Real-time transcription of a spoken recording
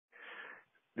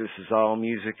This is All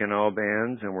Music and All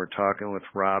Bands, and we're talking with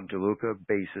Rob DeLuca,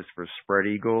 bassist for Spread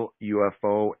Eagle,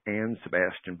 UFO, and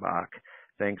Sebastian Bach.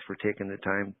 Thanks for taking the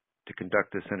time to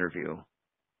conduct this interview.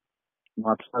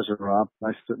 My pleasure, Rob.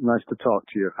 Nice to talk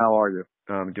to you. How are you?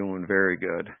 I'm doing very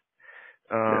good.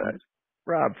 Good.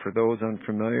 Rob, for those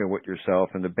unfamiliar with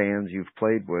yourself and the bands you've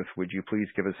played with, would you please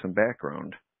give us some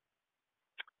background?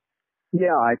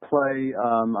 Yeah, I play.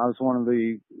 I was one of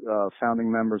the founding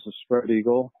members of Spread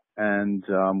Eagle, and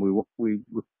we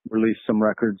released some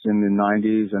records in the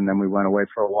 '90s, and then we went away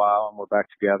for a while, and we're back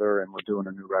together, and we're doing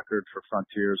a new record for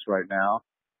Frontiers right now.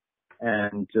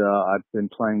 And I've been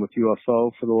playing with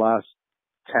UFO for the last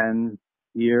 10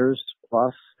 years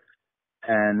plus,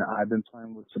 and I've been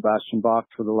playing with Sebastian Bach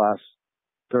for the last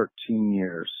 13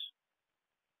 years.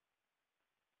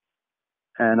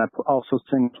 And I also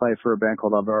sing and play for a band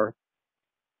called Earth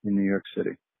in New York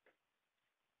City.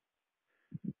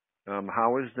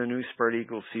 How is the new Spread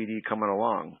Eagle CD coming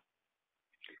along?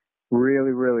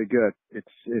 Really, really good.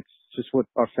 It's just what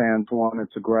our fans want.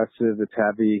 It's aggressive. It's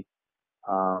heavy.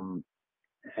 And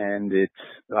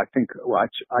I think I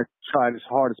tried as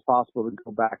hard as possible to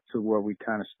go back to where we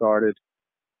kind of started.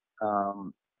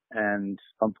 And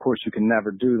of course you can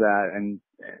never do that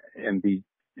and be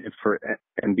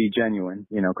genuine,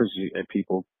 you know, because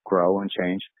people grow and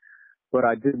change. But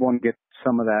I did want to get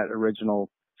some of that original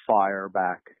fire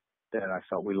back that I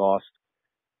felt we lost.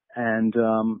 And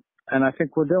I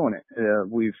think we're doing it.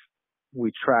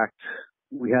 We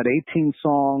had 18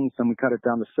 songs and we cut it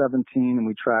down to 17, and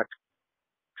we tracked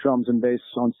drums and bass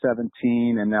on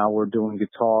 17, and now we're doing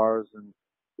guitars, and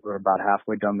we're about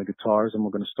halfway done the guitars, and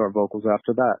we're going to start vocals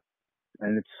after that.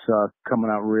 And it's coming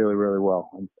out really, really well.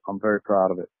 I'm very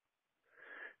proud of it.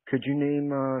 Could you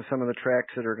name some of the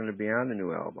tracks that are going to be on the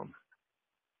new album?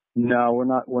 No, we're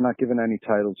not giving any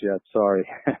titles yet. Sorry.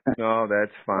 No,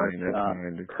 that's fine. That's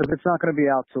fine. Because it's not going to be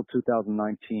out till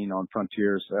 2019 on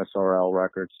Frontiers SRL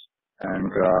Records,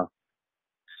 and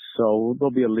so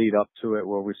there'll be a lead up to it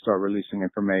where we start releasing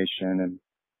information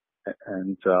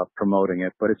and promoting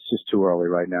it. But it's just too early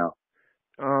right now.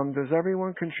 Does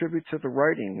everyone contribute to the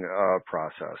writing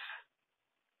process?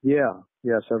 Yeah.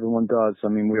 Yes, everyone does. I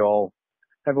mean,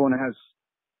 everyone has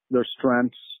their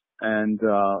strengths, and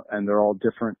they're all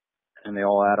different, and they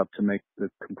all add up to make the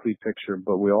complete picture.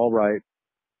 But we all write,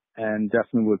 and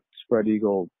definitely with Spread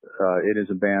Eagle, it is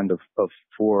a band of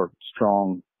 4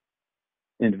 strong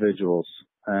individuals,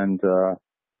 and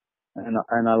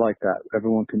I like that.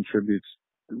 Everyone contributes,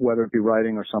 whether it be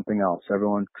writing or something else.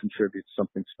 Everyone contributes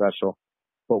something special,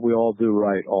 but we all do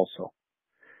write also.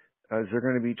 Is there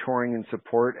going to be touring in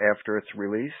support after its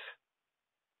release?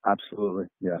 Absolutely,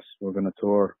 yes. We're going to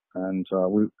tour, and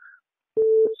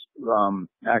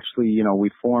actually, you know, we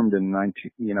formed in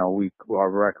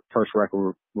our first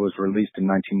record was released in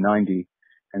 1990,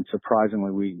 and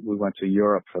surprisingly, we went to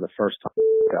Europe for the first time in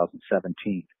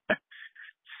 2017.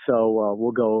 So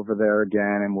we'll go over there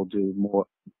again, and we'll do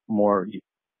more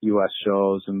U.S.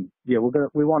 shows, and yeah,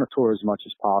 we want to tour as much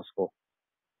as possible,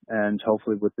 and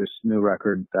hopefully with this new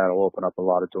record, that'll open up a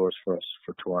lot of doors for us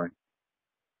for touring.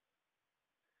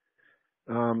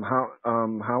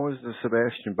 How is the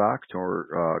Sebastian Bach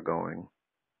tour going?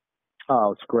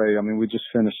 Oh, it's great. I mean, we just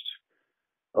finished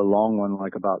a long one,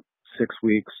 like about 6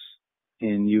 weeks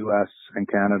in U.S. and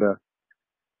Canada,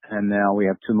 and now we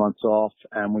have 2 months off,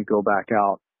 and we go back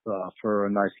out for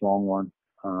a nice long one.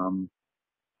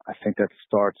 I think that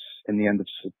starts in the end of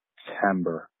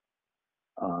September.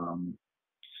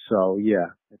 So yeah,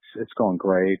 it's going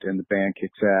great, and the band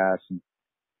kicks ass, and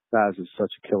Baz is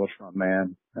such a killer front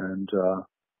man, and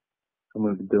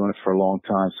we've been doing it for a long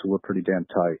time, so we're pretty damn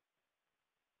tight.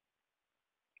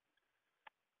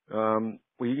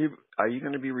 Are you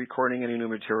going to be recording any new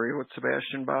material with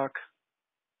Sebastian Bach?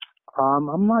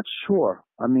 I'm not sure.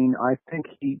 I mean, I think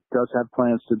he does have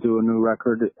plans to do a new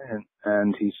record,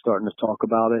 and he's starting to talk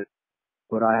about it,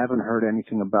 but I haven't heard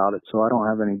anything about it, so I don't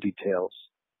have any details.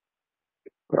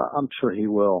 But I'm sure he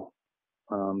will,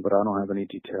 but I don't have any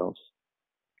details.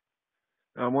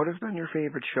 What have been your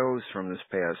favorite shows from this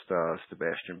past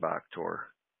Sebastian Bach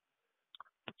tour?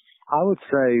 I would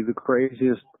say the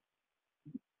craziest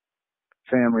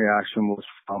fan reaction was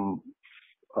from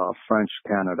French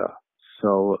Canada.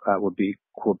 So that would be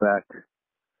Quebec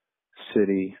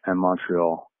City and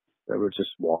Montreal. They were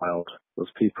just wild.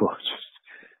 Those people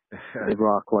they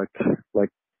rock like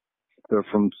they're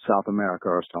from South America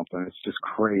or something. It's just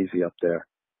crazy up there.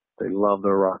 They love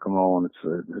their rock and roll, and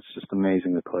it's just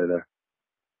amazing to play there.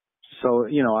 So,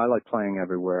 you know, I like playing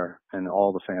everywhere, and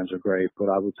all the fans are great, but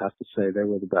I would have to say they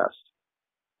were the best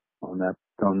on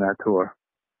that tour.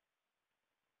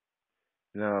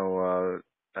 Now,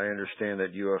 I understand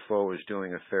that UFO is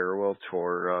doing a farewell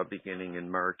tour beginning in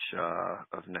March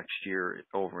of next year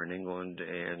over in England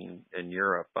and in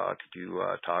Europe. Could you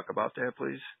talk about that,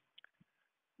 please?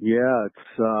 Yeah,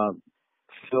 it's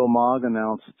Phil Mogg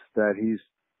announced that he's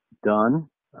done,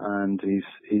 and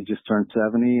he just turned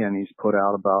 70, and he's put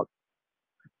out about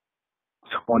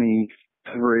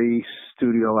 23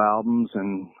 studio albums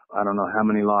and I don't know how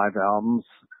many live albums,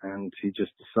 and he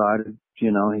just decided,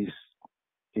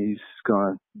 he's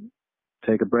gonna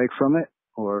take a break from it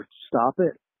or stop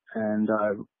it, and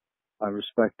I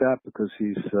respect that because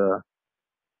he's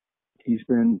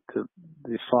been to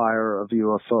the fire of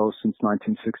UFO since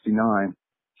 1969.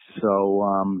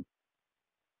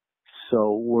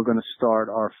 So we're going to start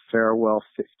our farewell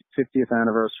 50th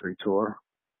anniversary tour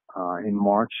in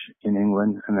March in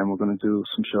England, and then we're going to do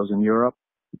some shows in Europe.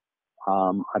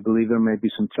 I believe there may be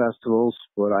some festivals,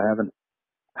 but I haven't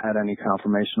had any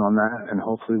confirmation on that, and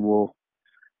hopefully we'll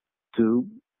do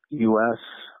US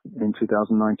in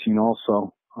 2019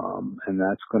 also, and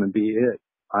that's going to be it.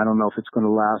 I don't know if it's going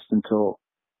to last until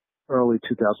early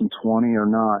 2020 or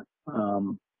not.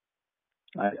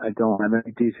 I don't have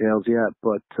any details yet,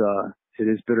 but it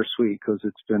is bittersweet because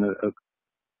it's been an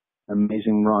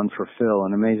amazing run for Phil,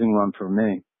 an amazing run for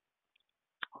me.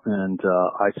 And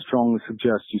I strongly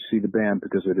suggest you see the band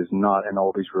because it is not an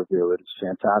oldies review. It is a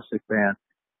fantastic band,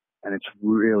 and it's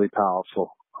really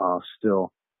powerful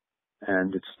still.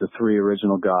 And it's the three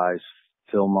original guys,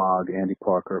 Phil Mogg, Andy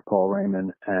Parker, Paul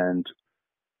Raymond, and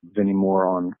Vinnie Moore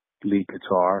on lead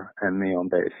guitar and me on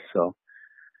bass. So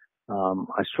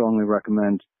I strongly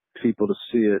recommend people to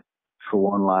see it for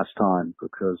one last time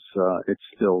because it's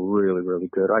still really, really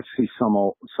good. I see some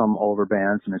older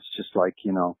bands, and it's just like,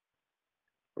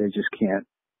 they just can't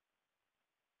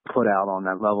put out on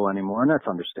that level anymore, and that's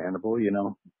understandable,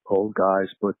 old guys,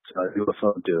 but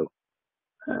UFO do,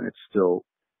 and it's still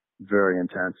very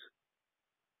intense.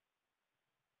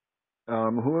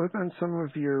 Who have been some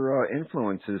of your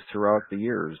influences throughout the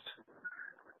years?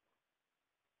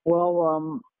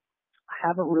 Well, I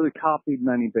haven't really copied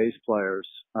many bass players.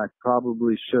 I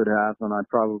probably should have, and I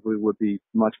probably would be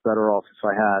much better off if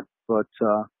I had. But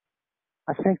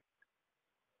I think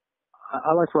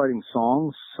I like writing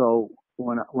songs, so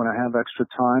when I have extra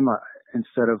time,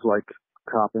 instead of like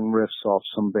copying riffs off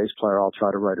some bass player, I'll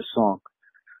try to write a song.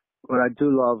 But I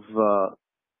do love,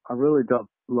 I really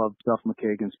love Duff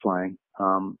McKagan's playing.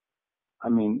 I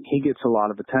mean, he gets a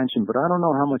lot of attention, but I don't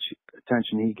know how much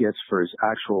attention he gets for his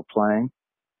actual playing.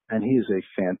 And he is a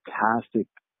fantastic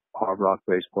hard rock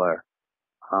bass player.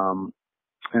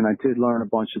 And I did learn a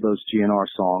bunch of those GNR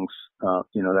songs.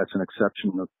 That's an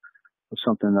exception of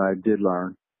something that I did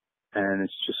learn. And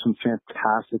it's just some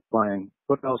fantastic playing.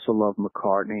 But I also love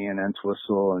McCartney and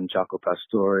Entwistle and Jaco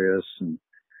Pastorius. And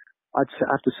I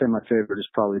have to say my favorite is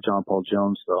probably John Paul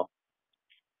Jones, though.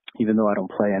 Even though I don't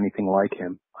play anything like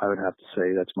him, I would have to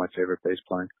say that's my favorite bass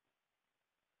playing.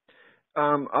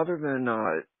 Other than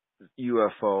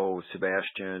UFO,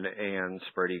 Sebastian, and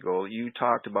Spread Eagle, you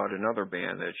talked about another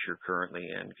band that you're currently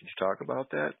in. Could you talk about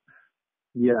that?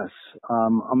 Yes.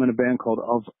 I'm in a band called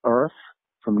Of Earth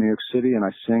from New York City, and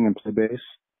I sing and play bass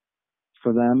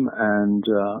for them. And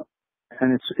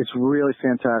it's a really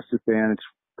fantastic band. It's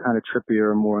kind of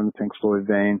trippier, more in the Pink Floyd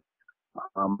vein.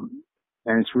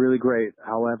 And it's really great.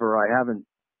 However, I haven't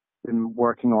been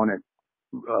working on it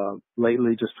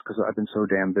lately just because I've been so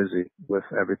damn busy with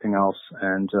everything else.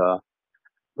 And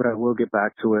but I will get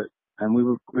back to it. And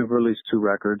we've released 2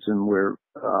 records, and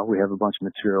we have a bunch of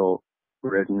material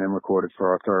written and recorded for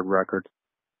our 3rd record.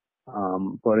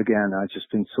 But again, I've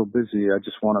just been so busy. I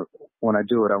just when I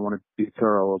do it, I want to be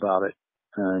thorough about it.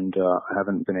 And I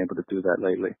haven't been able to do that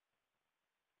lately.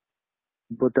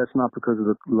 But that's not because of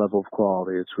the level of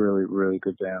quality. It's really, really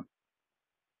good band.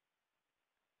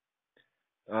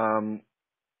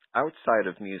 Outside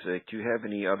of music, do you have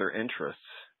any other interests?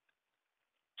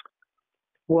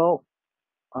 Well,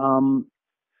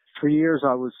 for years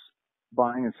I was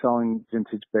buying and selling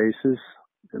vintage basses,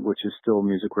 which is still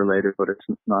music related, but it's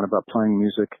not about playing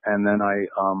music. And then I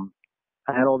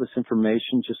had all this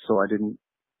information just so I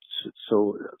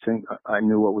think I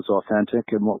knew what was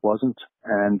authentic and what wasn't.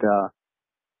 And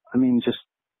I mean, just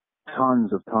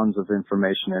tons of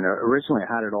information in it. Originally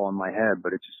I had it all in my head,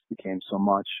 but it just became so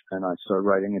much, and I started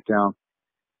writing it down.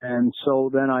 And so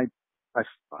then I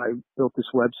built this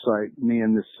website. Me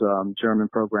and this German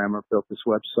programmer built this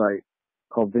website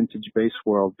called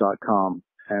VintageBassWorld.com,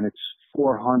 and it's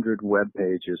 400 web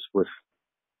pages with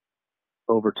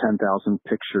over 10,000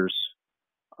 pictures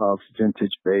of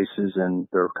vintage basses and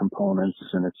their components,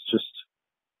 and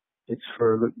it's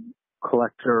for the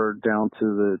collector down to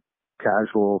the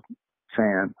casual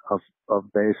fan of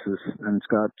basses, and it's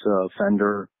got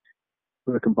Fender,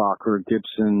 Rickenbacker,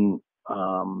 Gibson,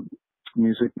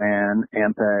 Music Man,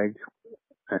 Ampeg,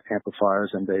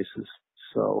 amplifiers and basses.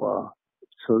 So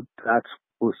that's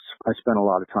I spent a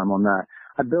lot of time on that.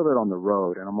 I built it on the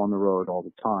road, and I'm on the road all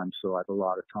the time, so I have a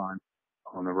lot of time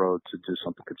on the road to do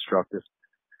something constructive.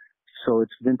 So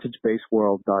it's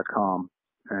vintagebassworld.com,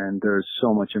 and there's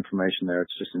so much information there.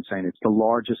 It's just insane. It's the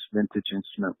largest vintage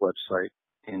instrument website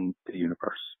in the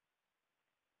universe.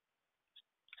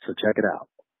 So check it out.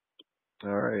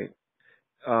 All right.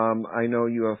 I know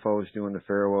UFO is doing the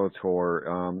farewell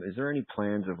tour. Is there any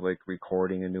plans of like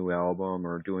recording a new album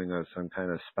or doing some kind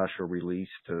of special release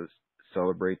to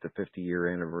celebrate the 50-year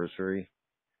anniversary?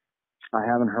 I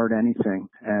haven't heard anything,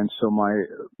 and so my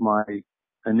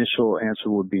initial answer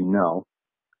would be no,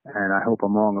 and I hope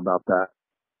I'm wrong about that.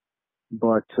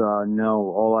 But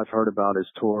no, all I've heard about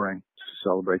is touring to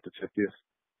celebrate the 50th.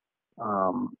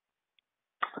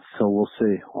 So we'll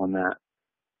see on that.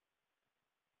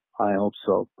 I hope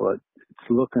so, but it's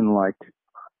looking like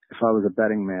if I was a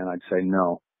betting man, I'd say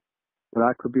no. But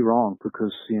I could be wrong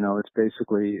because, it's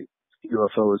basically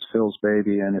UFO is Phil's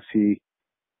baby, and if he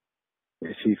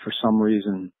for some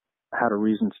reason had a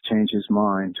reason to change his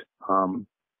mind,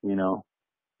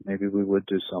 maybe we would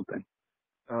do something.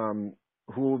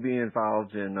 Who will be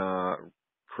involved in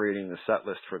creating the set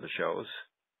list for the shows?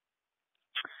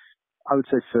 I would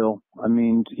say Phil. I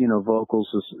mean, vocals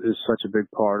is such a big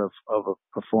part of a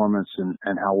performance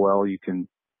and how well you can,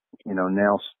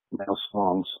 nail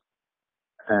songs.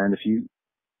 And if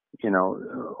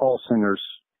all singers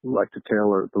like to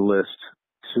tailor the list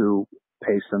to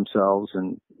pace themselves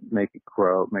and make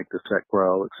the set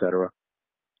grow, etc.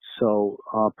 So,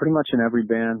 pretty much in every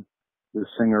band, the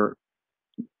singer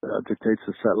dictates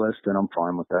the set list, and I'm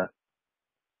fine with that.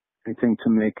 Anything to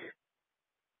make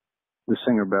the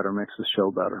singer better makes the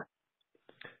show better.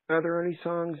 Are there any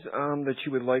songs that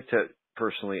you would like to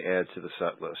personally add to the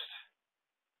set list?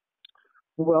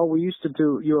 Well, UFO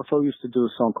used to do a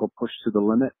song called Push to the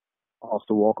Limit off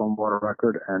the Walk on Water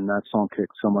record, and that song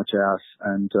kicked so much ass,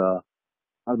 and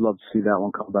I'd love to see that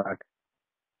one come back.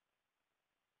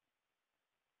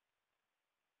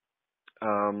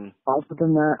 Other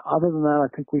than that, I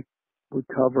think we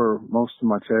cover most of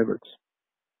my favorites.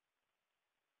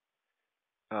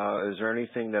 Is there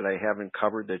anything that I haven't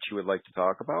covered that you would like to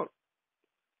talk about?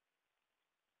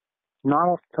 Not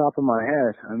off the top of my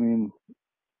head. I mean,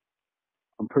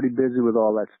 I'm pretty busy with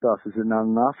all that stuff. Is it not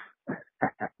enough?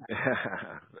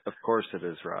 Of course it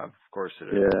is, Rob. Of course it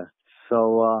is. Yeah.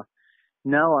 So,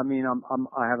 no, I mean,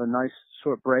 I have a nice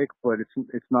short break, but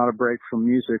it's not a break from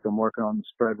music. I'm working on the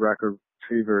Spread record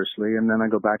feverishly, and then I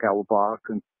go back out with Bach,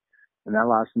 and that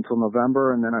lasts until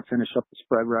November, and then I finish up the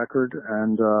Spread record,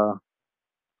 and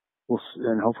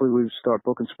hopefully we start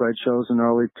booking Spread shows in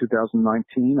early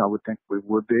 2019. I would think we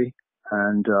would be,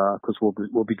 and because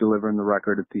we'll be delivering the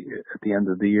record at the end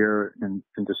of the year in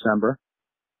December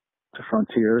to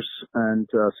Frontiers, and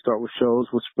start with shows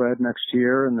with Spread next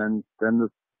year, and then the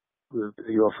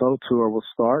UFO tour will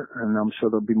start, and I'm sure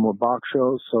there'll be more Bach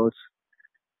shows. So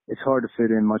it's hard to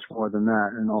fit in much more than that,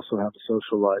 and also have a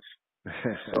social life.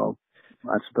 So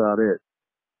that's about it.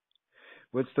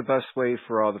 What's the best way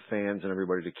for all the fans and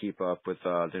everybody to keep up with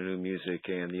the new music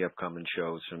and the upcoming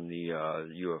shows from the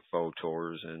UFO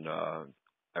tours and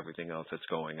everything else that's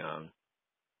going on?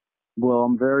 Well,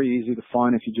 I'm very easy to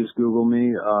find. If you just Google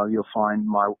me, you'll find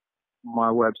my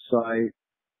website,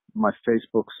 my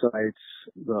Facebook sites,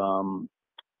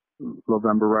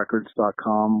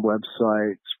 NovemberRecords.com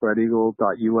website,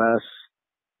 SpreadEagle.us.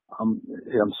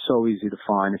 I'm so easy to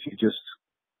find. If you just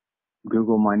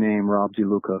Google my name, Rob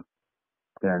DeLuca,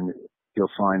 then you'll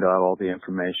find out all the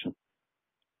information.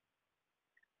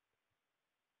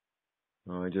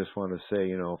 Well, I just want to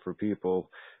say, for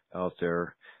people out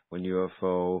there, when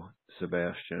UFO,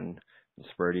 Sebastian, and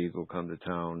Spread Eagle come to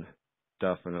town,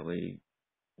 definitely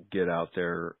get out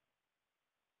there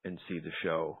and see the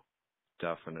show.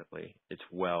 Definitely. It's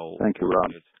well Thank you,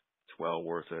 Rob. It's well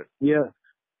worth it. Yeah.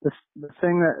 The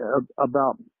thing that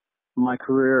about my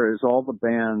career is all the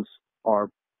bands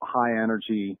are high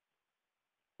energy,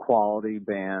 quality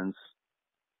bands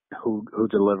who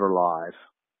deliver live.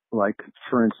 Like,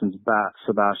 for instance,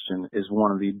 Sebastian is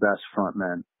one of the best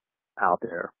frontmen out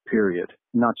there, period.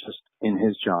 Not just in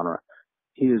his genre.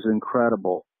 He is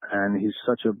incredible, and he's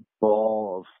such a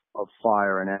ball of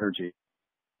fire and energy.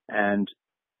 And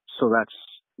so that's,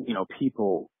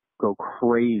 people go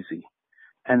crazy.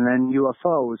 And then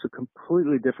UFO is a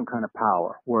completely different kind of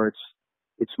power, where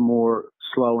it's more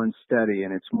slow and steady,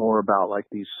 and it's more about like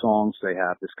these songs they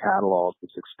have, this catalog,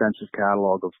 this extensive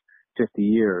catalog of 50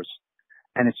 years.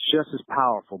 and it's just as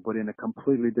powerful, but in a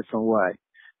completely different way.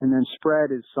 And then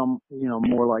Spread is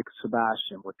more like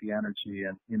Sebastian with the energy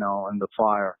and, and the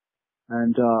fire.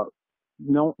 And,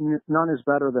 none is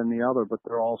better than the other, but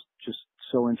they're all just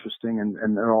so interesting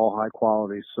and they're all high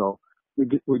quality. So we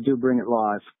do bring it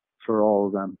live for all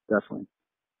of them, definitely.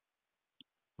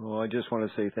 Well, I just want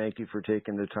to say thank you for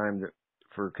taking the time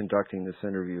for conducting this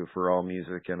interview for All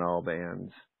Music and All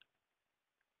Bands.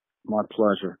 My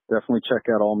pleasure. Definitely check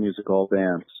out All Music, All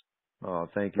Bands. Oh,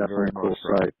 thank you Definitely very much, cool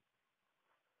Rob. site.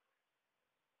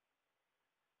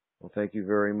 Well, thank you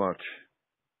very much.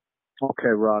 Okay,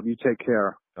 Rob, you take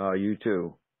care. You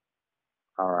too.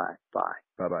 All right. Bye.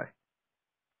 Bye-bye.